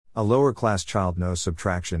A lower class child knows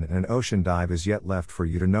subtraction and an ocean dive is yet left for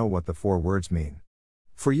you to know what the four words mean.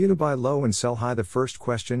 For you to buy low and sell high, the first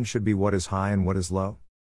question should be what is high and what is low?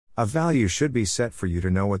 A value should be set for you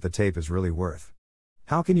to know what the tape is really worth.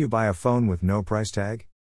 How can you buy a phone with no price tag?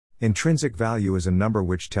 Intrinsic value is a number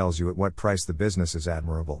which tells you at what price the business is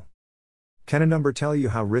admirable. Can a number tell you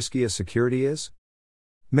how risky a security is?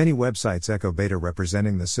 Many websites echo beta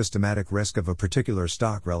representing the systematic risk of a particular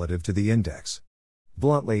stock relative to the index.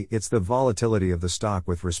 Bluntly, it's the volatility of the stock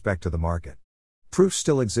with respect to the market. Proof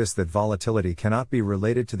still exists that volatility cannot be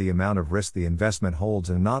related to the amount of risk the investment holds,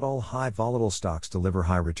 and not all high volatile stocks deliver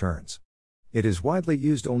high returns. It is widely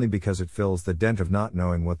used only because it fills the dent of not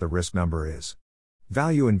knowing what the risk number is.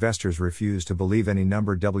 Value investors refuse to believe any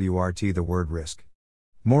number WRT the word risk.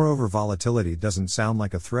 Moreover, volatility doesn't sound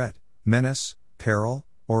like a threat, menace, peril,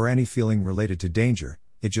 or any feeling related to danger,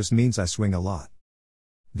 it just means I swing a lot.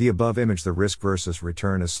 The above image, the risk versus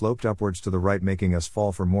return, is sloped upwards to the right, making us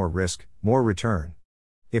fall for more risk, more return.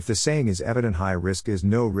 If the saying is evident, high risk is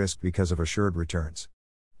no risk because of assured returns.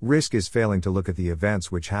 Risk is failing to look at the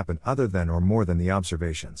events which happen other than or more than the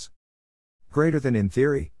observations. Greater than in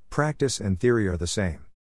theory, practice and theory are the same.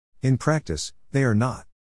 In practice, they are not.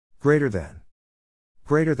 Greater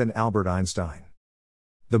than Albert Einstein.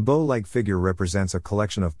 The bow-like figure represents a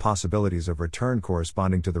collection of possibilities of return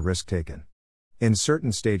corresponding to the risk taken. In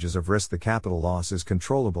certain stages of risk, the capital loss is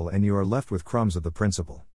controllable and you are left with crumbs of the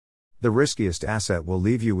principal. The riskiest asset will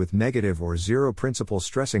leave you with negative or zero principal,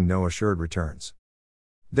 stressing no assured returns.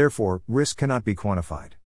 Therefore, risk cannot be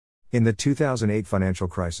quantified. In the 2008 financial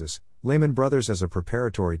crisis, Lehman Brothers, as a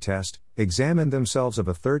preparatory test, examined themselves of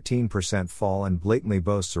a 13% fall and blatantly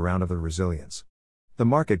boasts around of the resilience. The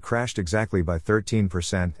market crashed exactly by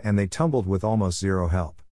 13% and they tumbled with almost zero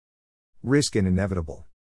help. Risk and inevitable.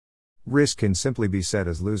 Risk can simply be said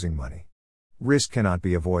as losing money. Risk cannot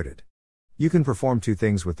be avoided. You can perform two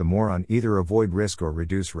things with the moron: either avoid risk or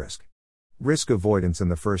reduce risk. Risk avoidance in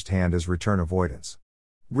the first hand is return avoidance.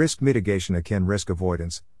 Risk mitigation akin risk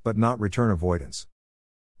avoidance, but not return avoidance.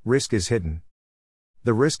 Risk is hidden.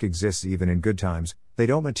 The risk exists even in good times, they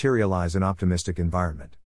don't materialize in optimistic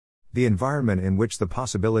environment. The environment in which the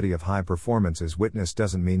possibility of high performance is witnessed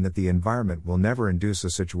doesn't mean that the environment will never induce a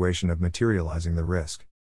situation of materializing the risk.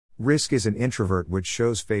 Risk is an introvert which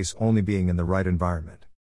shows face only being in the right environment.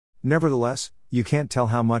 Nevertheless, you can't tell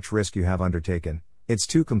how much risk you have undertaken, it's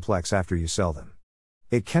too complex after you sell them.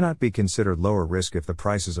 It cannot be considered lower risk if the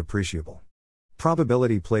price is appreciable.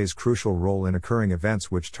 Probability plays crucial role in occurring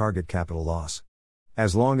events which target capital loss.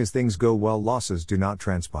 As long as things go well, losses do not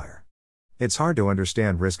transpire. It's hard to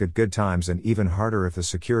understand risk at good times and even harder if the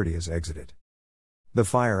security is exited. The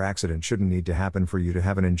fire accident shouldn't need to happen for you to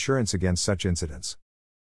have an insurance against such incidents.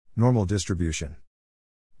 Normal distribution.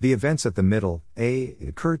 The events at the middle, A,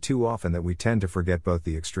 occur too often that we tend to forget both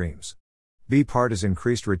the extremes. B part is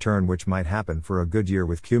increased return which might happen for a good year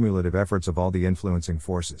with cumulative efforts of all the influencing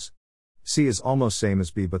forces. C is almost same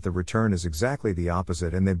as B but the return is exactly the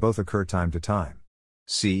opposite and they both occur time to time.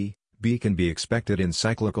 C, B can be expected in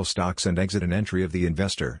cyclical stocks and exit and entry of the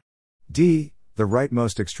investor. D, the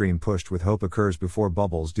rightmost extreme pushed with hope occurs before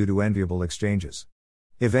bubbles due to enviable exchanges.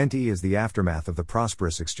 Event E is the aftermath of the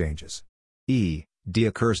prosperous exchanges. E, D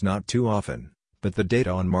occurs not too often, but the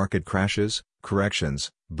data on market crashes,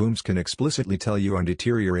 corrections, booms can explicitly tell you on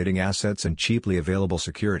deteriorating assets and cheaply available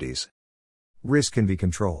securities. Risk can be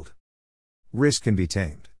controlled. Risk can be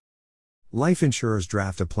tamed. Life insurers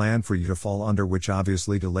draft a plan for you to fall under, which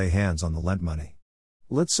obviously to lay hands on the lent money.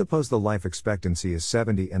 Let's suppose the life expectancy is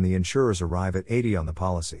 70 and the insurers arrive at 80 on the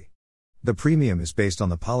policy. The premium is based on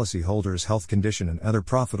the policyholder's health condition and other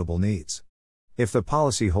profitable needs. If the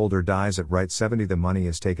policyholder dies at right 70, the money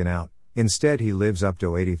is taken out. Instead, he lives up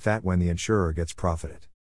to 80 that when the insurer gets profited.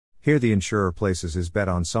 Here the insurer places his bet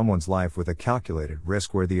on someone's life with a calculated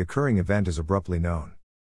risk where the occurring event is abruptly known.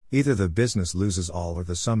 Either the business loses all or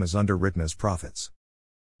the sum is underwritten as profits.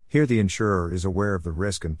 Here the insurer is aware of the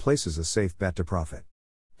risk and places a safe bet to profit.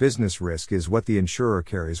 Business risk is what the insurer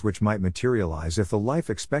carries which might materialize if the life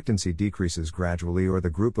expectancy decreases gradually or the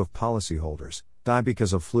group of policyholders die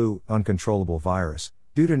because of flu, uncontrollable virus,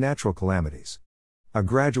 due to natural calamities. A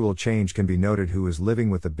gradual change can be noted who is living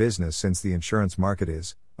with the business since the insurance market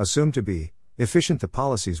is assumed to be efficient. The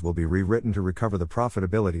policies will be rewritten to recover the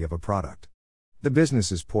profitability of a product. The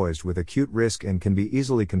business is poised with acute risk and can be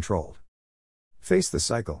easily controlled. Face the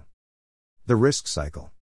cycle. The risk cycle.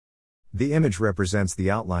 The image represents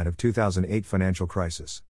the outline of 2008 financial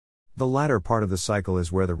crisis. The latter part of the cycle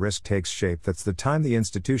is where the risk takes shape. That's the time the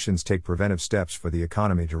institutions take preventive steps for the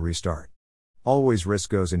economy to restart. Always risk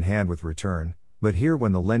goes in hand with return. But here,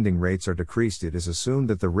 when the lending rates are decreased, it is assumed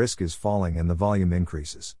that the risk is falling and the volume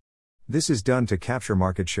increases. This is done to capture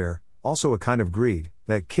market share, also a kind of greed,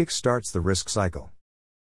 that kick-starts the risk cycle.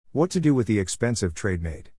 What to do with the expensive trade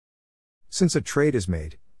made? Since a trade is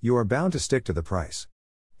made, you are bound to stick to the price.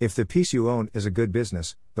 If the piece you own is a good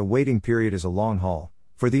business, the waiting period is a long haul,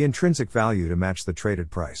 for the intrinsic value to match the traded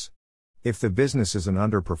price. If the business is an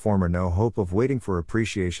underperformer, no hope of waiting for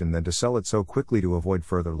appreciation than to sell it so quickly to avoid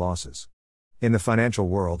further losses. In the financial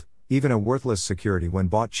world, even a worthless security when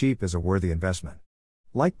bought cheap is a worthy investment.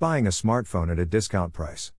 Like buying a smartphone at a discount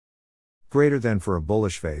price. Greater than for a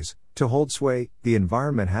bullish phase, to hold sway, the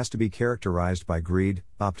environment has to be characterized by greed,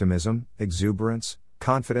 optimism, exuberance,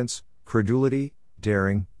 confidence, credulity,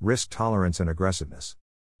 daring, risk tolerance and aggressiveness.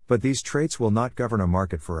 But these traits will not govern a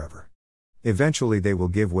market forever. Eventually they will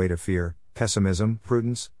give way to fear, pessimism,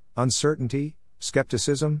 prudence, uncertainty,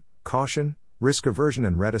 skepticism, caution, risk aversion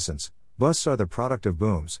and reticence. Busts are the product of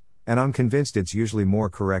booms, and I'm convinced it's usually more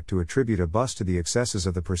correct to attribute a bust to the excesses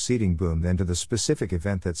of the preceding boom than to the specific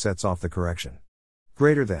event that sets off the correction.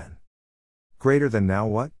 Greater than. Greater than now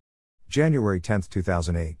what? January 10,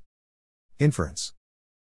 2008. Inference.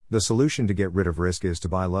 The solution to get rid of risk is to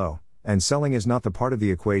buy low, and selling is not the part of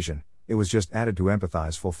the equation, it was just added to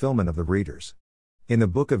empathize fulfillment of the readers. In the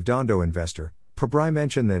book of Dondo Investor, Pabrai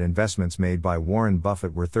mentioned that investments made by Warren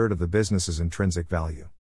Buffett were third of the business's intrinsic value.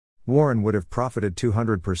 Warren would have profited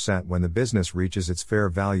 200% when the business reaches its fair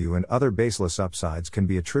value, and other baseless upsides can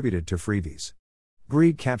be attributed to freebies.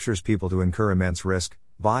 Greed captures people to incur immense risk,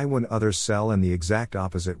 buy when others sell, and the exact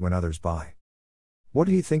opposite when others buy. What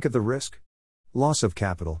do you think of the risk? Loss of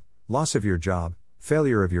capital, loss of your job,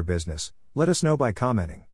 failure of your business? Let us know by commenting.